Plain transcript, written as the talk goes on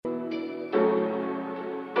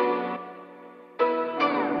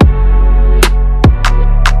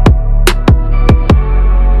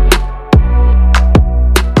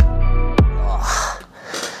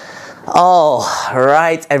All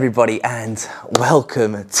right, everybody, and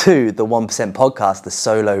welcome to the 1% podcast, the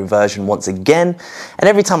solo version once again. And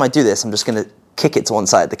every time I do this, I'm just going to kick it to one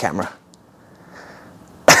side of the camera.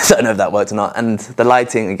 I don't know if that worked or not. And the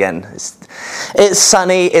lighting, again, it's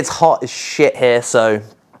sunny, it's hot as shit here. So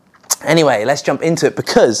anyway, let's jump into it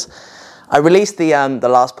because I released the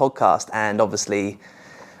last podcast, and obviously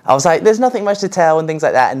I was like, there's nothing much to tell and things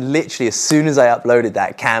like that. And literally as soon as I uploaded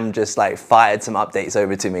that, Cam just like fired some updates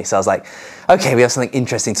over to me. So I was like, okay, we have something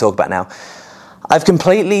interesting to talk about now. I've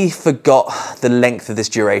completely forgot the length of this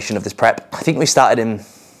duration of this prep. I think we started in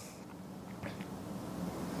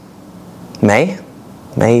May?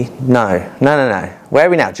 No. Where are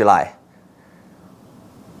we now? July.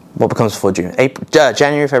 What becomes before June?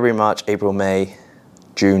 January, February, March, April, May,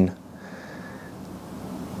 June.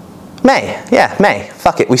 May.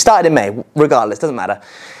 Fuck it. We started in May, regardless, doesn't matter.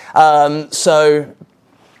 So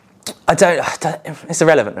I don't, it's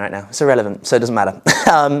irrelevant right now. It's irrelevant, so it doesn't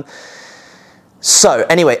matter. So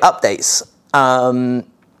anyway, updates.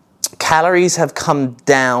 Calories have come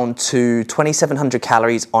down to 2,700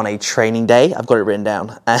 calories on a training day. I've got it written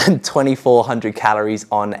down. And 2,400 calories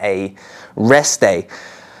on a rest day.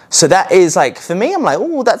 So that is like, for me, I'm like,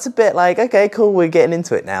 oh, that's a bit like, okay, cool, we're getting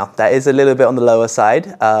into it now. That is a little bit on the lower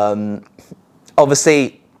side.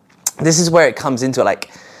 Obviously, this is where it comes into it,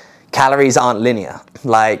 like, calories aren't linear.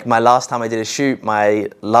 Like, my last time I did a shoot, my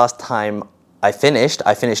last time I finished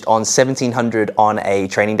on 1,700 on a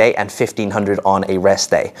training day and 1,500 on a rest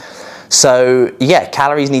day. So yeah,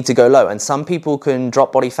 calories need to go low, and some people can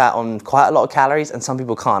drop body fat on quite a lot of calories and some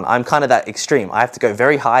people can't. I'm kind of that extreme. I have to go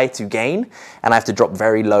very high to gain and I have to drop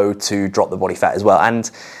very low to drop the body fat as well.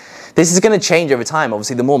 And this is going to change over time.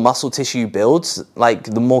 Obviously, the more muscle tissue you build, like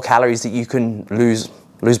the more calories that you can lose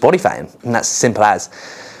body fat in, and that's simple as.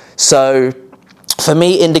 So for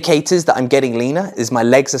me, indicators that I'm getting leaner is my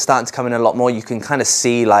legs are starting to come in a lot more. You can kind of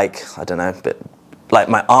see, like, I don't know, but like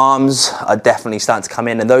my arms are definitely starting to come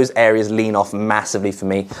in, and those areas lean off massively for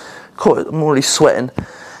me. God, I'm already sweating.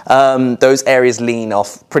 Those areas lean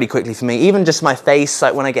off pretty quickly for me. Even just my face,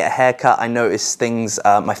 like when I get a haircut, I notice things,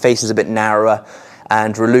 my face is a bit narrower,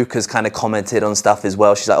 and Raluca's kind of commented on stuff as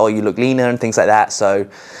well. She's like, oh, you look leaner and things like that. So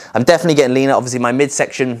I'm definitely getting leaner. Obviously, my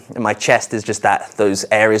midsection and my chest is just those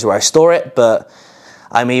areas where I store it, but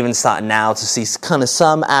I'm even starting now to see kind of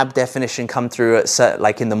some ab definition come through at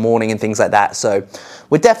like in the morning and things like that. So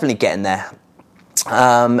we're definitely getting there.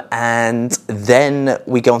 And then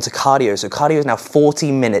we go on to cardio. So cardio is now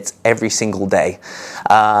 40 minutes every single day.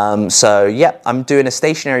 So yeah, I'm doing a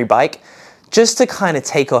stationary bike just to kind of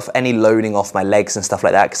take off any loading off my legs and stuff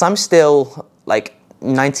like that. Because I'm still like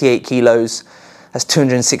 98 kilos. That's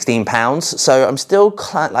 216 pounds. So I'm still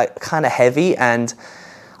kind of heavy, and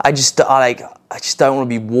I just don't want to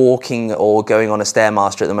be walking or going on a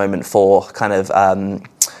Stairmaster at the moment for kind of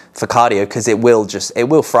for cardio, because it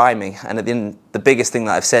will fry me. And at the end, the biggest thing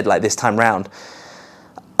that I've said like this time round,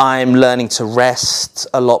 I'm learning to rest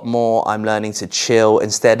a lot more. I'm learning to chill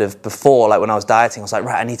instead of before, like when I was dieting, I was like,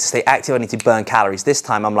 right, I need to stay active, I need to burn calories. This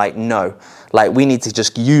time I'm like, no, like we need to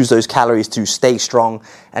just use those calories to stay strong,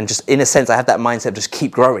 and just in a sense I have that mindset, just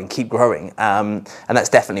keep growing. And that's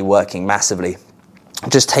definitely working massively.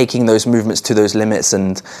 Just taking those movements to those limits,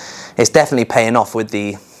 and it's definitely paying off with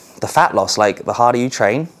the fat loss. Like, the harder you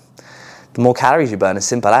train, the more calories you burn, as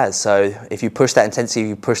simple as. So if you push that intensity,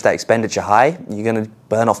 you push that expenditure high, you're going to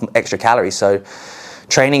burn off extra calories. So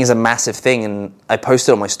training is a massive thing, and I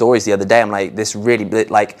posted on my stories the other day, I'm like, this really,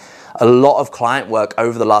 like, a lot of client work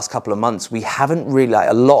over the last couple of months, we haven't really, like,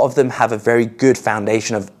 a lot of them have a very good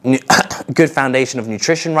foundation of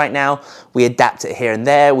nutrition right now. We adapt it here and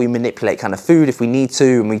there, we manipulate kind of food if we need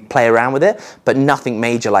to, and we play around with it, but nothing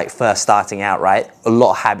major like first starting out, right? A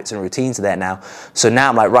lot of habits and routines are there now. So now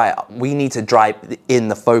I'm like, right, we need to drive in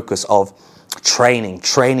the focus of training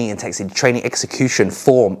intensity, training execution,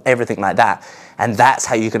 form, everything like that. And that's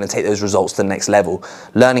how you're going to take those results to the next level,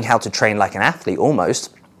 learning how to train like an athlete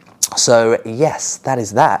almost. So yes, that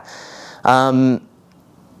is that.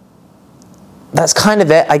 That's kind of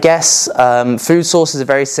it, I guess. Food sources are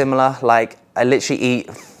very similar. Like, I literally eat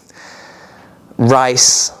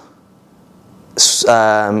rice,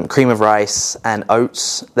 cream of rice, and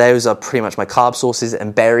oats. Those are pretty much my carb sources,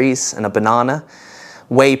 and berries and a banana.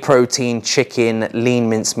 Whey protein, chicken, lean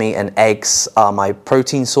mincemeat, and eggs are my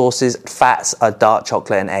protein sources. Fats are dark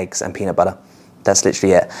chocolate and eggs and peanut butter. That's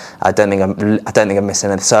literally it. I don't think I'm missing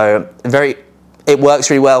anything. So it works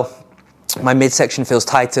really well. My midsection feels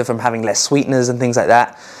tighter from having less sweeteners and things like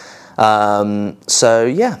that. So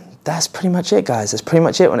yeah, that's pretty much it, guys. That's pretty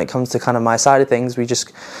much it when it comes to kind of my side of things.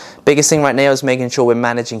 Biggest thing right now is making sure we're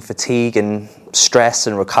managing fatigue and stress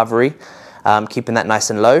and recovery. keeping that nice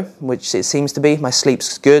and low, which it seems to be. My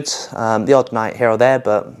sleep's good, the odd night here or there,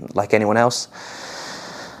 but like anyone else.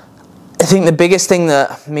 I think the biggest thing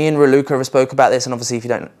that me and Raluca ever spoke about this, and obviously if you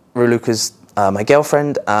don't, Raluca's my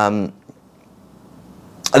girlfriend.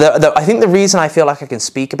 I think the reason I feel like I can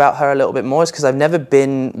speak about her a little bit more is because I've never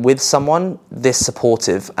been with someone this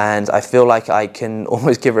supportive, and I feel like I can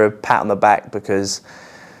almost give her a pat on the back because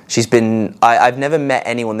she's been, I've never met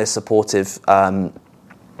anyone this supportive, and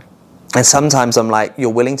sometimes I'm like,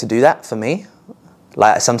 you're willing to do that for me?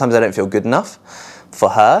 Like, sometimes I don't feel good enough for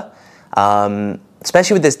her.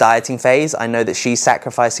 Especially with this dieting phase, I know that she's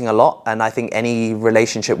sacrificing a lot, and I think any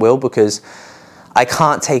relationship will, because I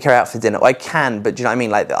can't take her out for dinner. I can, but do you know what I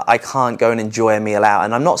mean? Like, I can't go and enjoy a meal out.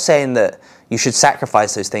 And I'm not saying that you should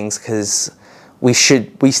sacrifice those things, because we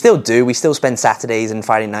still do. We still spend Saturdays and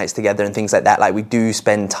Friday nights together and things like that. Like, we do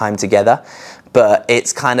spend time together, but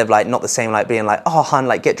it's kind of like not the same like being like, oh, hun,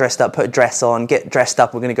 like, get dressed up, put a dress on, get dressed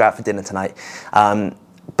up, we're going to go out for dinner tonight.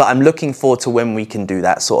 But I'm looking forward to when we can do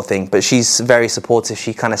that sort of thing. But she's very supportive.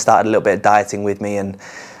 She kind of started a little bit of dieting with me, and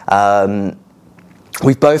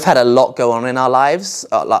we've both had a lot go on in our lives.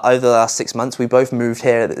 Like, over the last 6 months, we both moved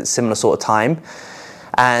here at a similar sort of time.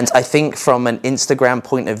 And I think from an Instagram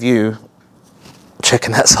point of view,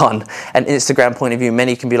 checking that's on, an Instagram point of view,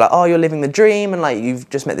 many can be like, oh, you're living the dream, and like, you've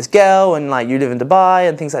just met this girl, and like, you live in Dubai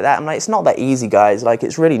and things like that. I'm like, it's not that easy, guys. Like,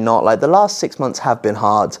 it's really not. Like, the last 6 months have been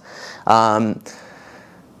hard.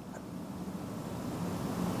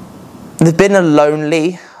 There's been a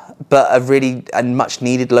lonely, but a much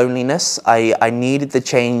needed loneliness. I needed the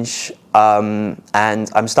change, and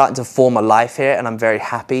I'm starting to form a life here, and I'm very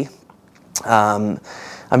happy. I'm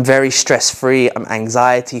very stress-free, I'm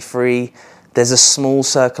anxiety-free. There's a small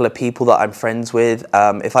circle of people that I'm friends with.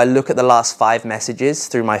 If I look at the last 5 messages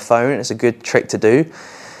through my phone, it's a good trick to do.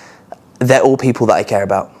 They're all people that I care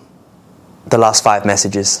about. The last 5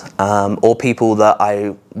 messages, or people that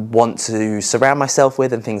I want to surround myself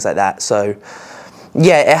with and things like that. So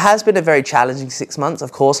yeah, it has been a very challenging 6 months,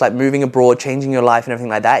 of course, like moving abroad, changing your life and everything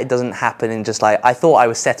like that. It doesn't happen in just like, I thought I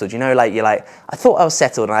was settled, you know, like, you're like, I thought I was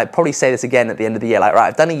settled, and I'd probably say this again at the end of the year, like, right,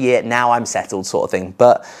 I've done a year, now I'm settled sort of thing.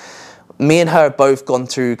 But me and her have both gone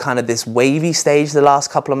through kind of this wavy stage the last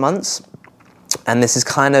couple of months, and this is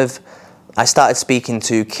kind of, I started speaking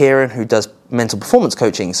to Kieran, who does mental performance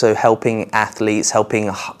coaching, so helping athletes, helping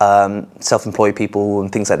self-employed people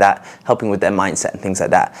and things like that, helping with their mindset and things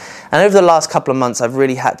like that. And over the last couple of months, I've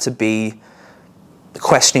really had to be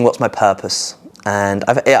questioning what's my purpose. And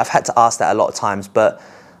I've had to ask that a lot of times, but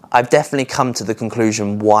I've definitely come to the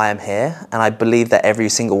conclusion why I'm here. And I believe that every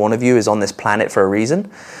single one of you is on this planet for a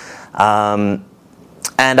reason. And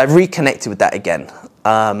I've reconnected with that again.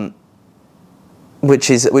 Which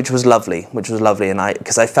was lovely, and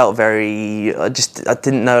because I felt very, I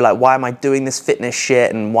didn't know, like, why am I doing this fitness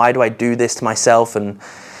shit, and why do I do this to myself, and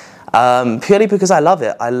purely because I love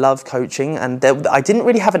it. I love coaching, and I didn't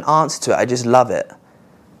really have an answer to it. I just love it.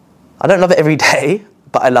 I don't love it every day,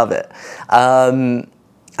 but I love it, and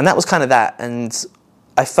that was kind of that. And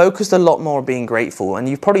I focused a lot more on being grateful, and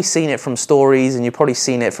you've probably seen it from stories, and you've probably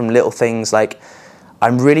seen it from little things. Like,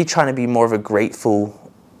 I'm really trying to be more of a grateful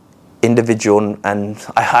individual, and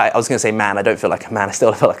I was going to say man, I don't feel like a man, I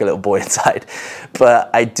still feel like a little boy inside, but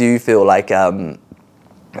I do feel like I'm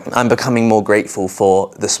becoming more grateful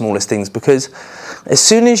for the smallest things, because as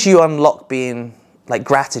soon as you unlock being like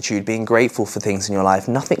gratitude, being grateful for things in your life,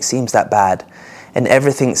 nothing seems that bad, and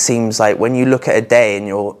everything seems like, when you look at a day and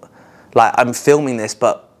you're like, I'm filming this,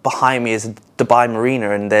 but behind me is a Dubai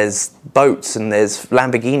marina, and there's boats and there's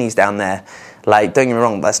Lamborghinis down there. Like, don't get me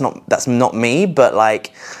wrong, that's not me, but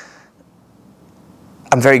like,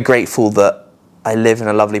 I'm very grateful that I live in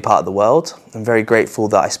a lovely part of the world. I'm very grateful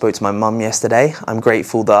that I spoke to my mum yesterday. I'm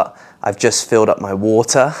grateful that I've just filled up my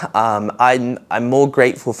water. I'm more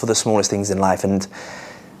grateful for the smallest things in life. And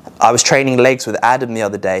I was training legs with Adam the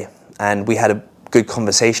other day, and we had a good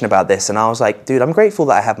conversation about this. And I was like, dude, I'm grateful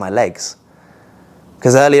that I have my legs.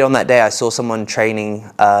 Because earlier on that day, I saw someone training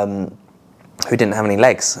who didn't have any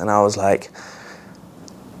legs. And I was like,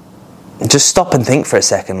 just stop and think for a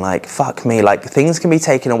second, like, fuck me, like, things can be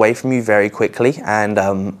taken away from you very quickly, and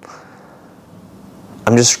I'm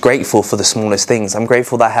just grateful for the smallest things. I'm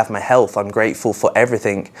grateful that I have my health. I'm grateful for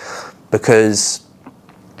everything, because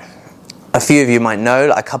a few of you might know,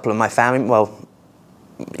 like, a couple of my family, I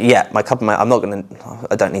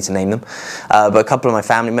don't need to name them, but a couple of my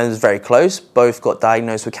family members very close, both got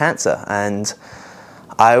diagnosed with cancer, and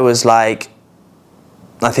I was like,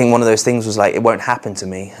 I think one of those things was like, it won't happen to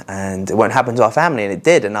me, and it won't happen to our family, and it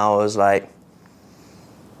did. And I was like,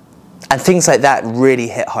 And things like that really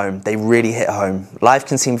hit home. They really hit home. Life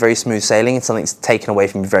can seem very smooth sailing and something's taken away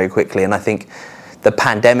from you very quickly. And I think the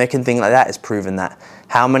pandemic and things like that has proven that.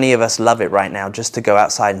 How many of us love it right now just to go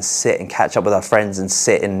outside and sit and catch up with our friends and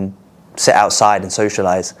sit outside and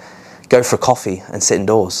socialize, go for a coffee and sit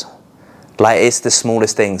indoors. Like, it's the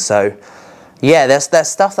smallest thing. So yeah, there's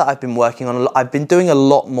stuff that I've been working on. I've been doing a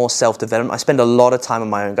lot more self-development. I spend a lot of time on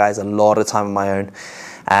my own, guys, a lot of time on my own.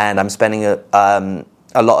 And I'm spending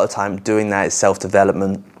a lot of time doing that is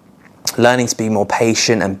self-development, learning to be more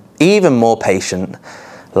patient and even more patient.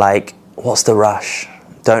 Like, what's the rush?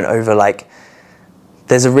 Don't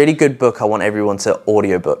there's a really good book I want everyone to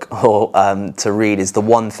audiobook or to read, is The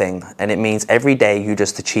One Thing. And it means every day you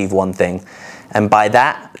just achieve one thing. And by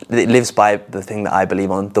that, it lives by the thing that I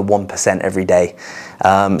believe on, the 1% every day.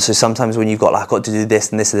 So sometimes when you've got, like, I've got to do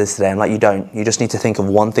this and this and this today, I'm like, you don't. You just need to think of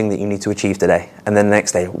one thing that you need to achieve today. And then the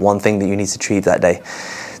next day, one thing that you need to achieve that day.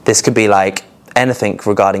 This could be like anything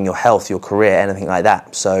regarding your health, your career, anything like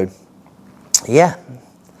that. So yeah,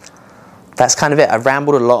 that's kind of it. I've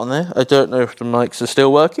rambled a lot on there. I don't know if the mics are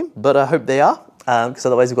still working, but I hope they are, because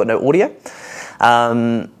otherwise we've got no audio.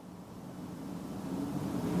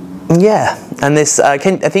 Yeah, and this I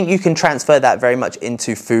think you can transfer that very much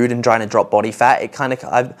into food and trying to drop body fat. It kind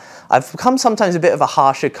of I've become sometimes a bit of a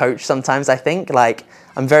harsher coach. Sometimes I think, like,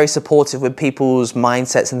 I'm very supportive with people's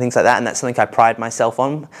mindsets and things like that, and that's something I pride myself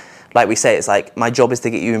on. Like we say, it's like my job is to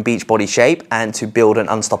get you in beach body shape and to build an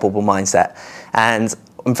unstoppable mindset. And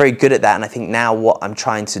I'm very good at that. And I think now what I'm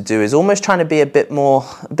trying to do is almost trying to be a bit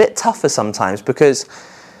tougher sometimes, because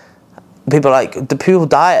people are like, the people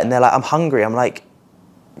diet and they're like, I'm hungry. I'm like,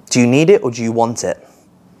 do you need it or do you want it?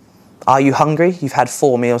 Are you hungry? You've had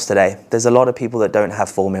 4 meals today. There's a lot of people that don't have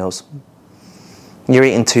 4 meals. You're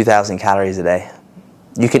eating 2,000 calories a day.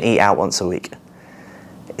 You can eat out once a week.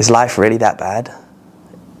 Is life really that bad?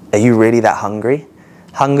 Are you really that hungry?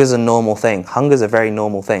 Hunger's a normal thing. Hunger's a very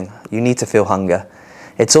normal thing. You need to feel hunger.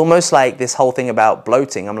 It's almost like this whole thing about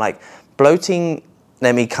bloating. I'm like, bloating's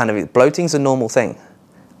a normal thing.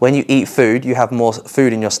 When you eat food, you have more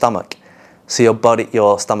food in your stomach. So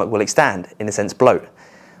your stomach will expand, in a sense, bloat.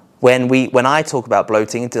 When I talk about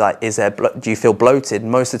bloating, do you feel bloated?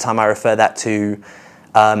 Most of the time I refer that to,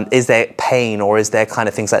 is there pain or is there kind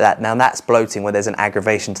of things like that? Now that's bloating where there's an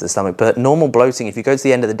aggravation to the stomach. But normal bloating, if you go to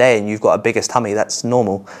the end of the day and you've got a bigger tummy, that's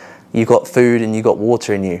normal. You've got food and you've got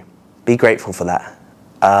water in you. Be grateful for that.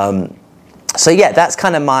 So yeah, that's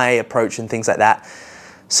kind of my approach and things like that.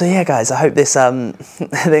 So yeah, guys, I hope this, I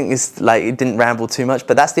think it's like, it didn't ramble too much,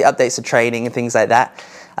 but that's the updates to training and things like that.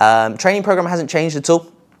 Training program hasn't changed at all.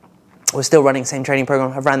 We're still running the same training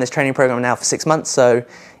program. I've ran this training program now for 6 months. So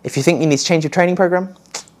if you think you need to change your training program,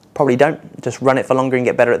 probably don't. Just run it for longer and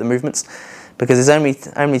get better at the movements, because there's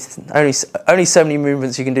only so many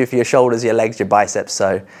movements you can do for your shoulders, your legs, your biceps.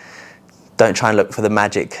 So don't try and look for the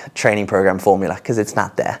magic training program formula, because it's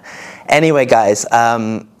not there. Anyway, guys,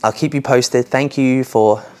 I'll keep you posted. Thank you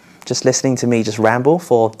for just listening to me just ramble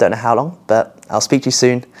for don't know how long, but I'll speak to you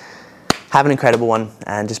soon. Have an incredible one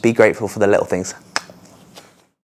and just be grateful for the little things.